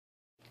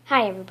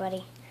Hi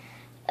everybody.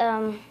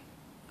 The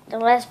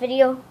last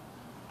video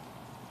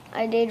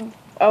I did,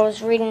 I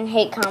was reading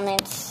hate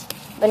comments,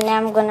 but now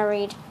I'm gonna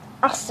read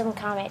awesome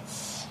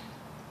comments.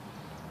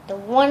 The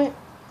one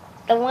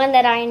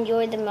that I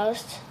enjoyed the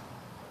most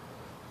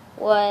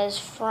was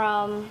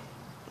from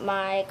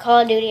my Call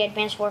of Duty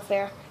Advanced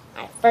Warfare,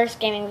 my first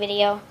gaming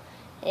video.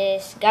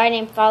 Is a guy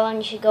named Fallen.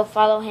 You should go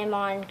follow him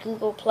on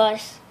Google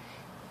Plus.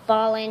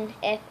 Fallen,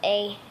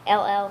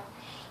 Fallen.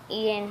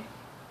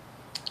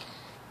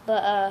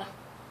 But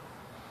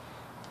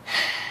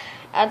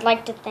I'd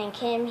like to thank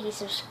him. He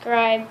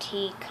subscribed,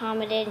 he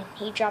commented,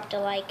 he dropped a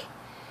like.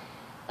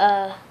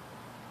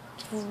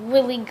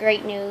 Really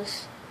great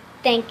news.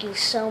 Thank you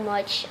so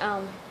much.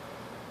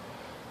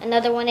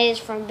 Another one is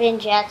from Ben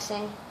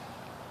Jackson,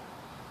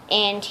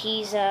 and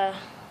he's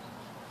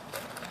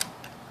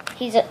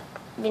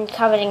been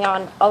commenting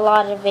on a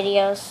lot of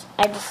videos.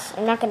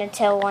 I'm not gonna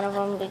tell one of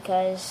them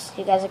because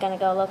you guys are gonna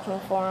go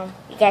looking for him.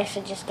 You guys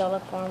should just go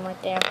look for him right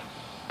there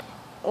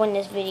when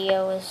this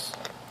video is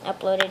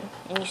uploaded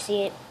and you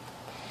see it.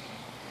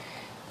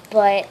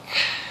 But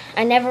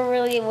I never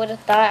really would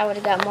have thought I would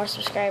have got more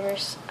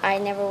subscribers. I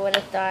never would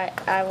have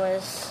thought I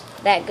was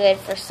that good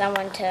for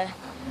someone to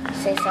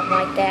say something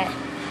like that.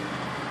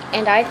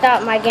 And I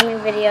thought my gaming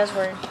videos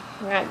were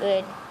not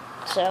good.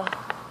 So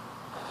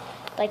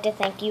I'd like to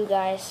thank you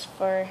guys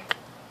for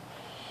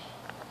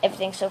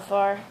everything so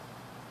far.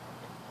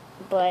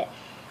 But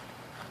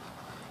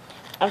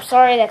I'm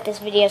sorry that this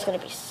video is going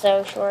to be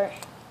so short.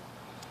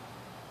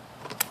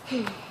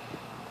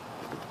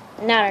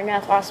 Not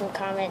enough awesome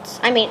comments.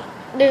 I mean,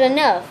 there's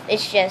enough.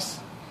 It's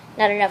just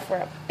not enough for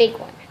a big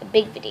one, a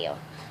big video.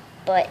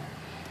 But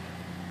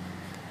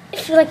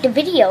if you like the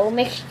video,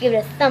 make sure you give it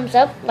a thumbs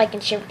up, like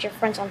and share with your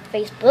friends on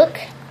Facebook.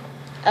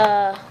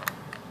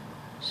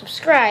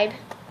 Subscribe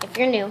if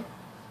you're new.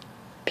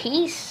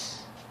 Peace.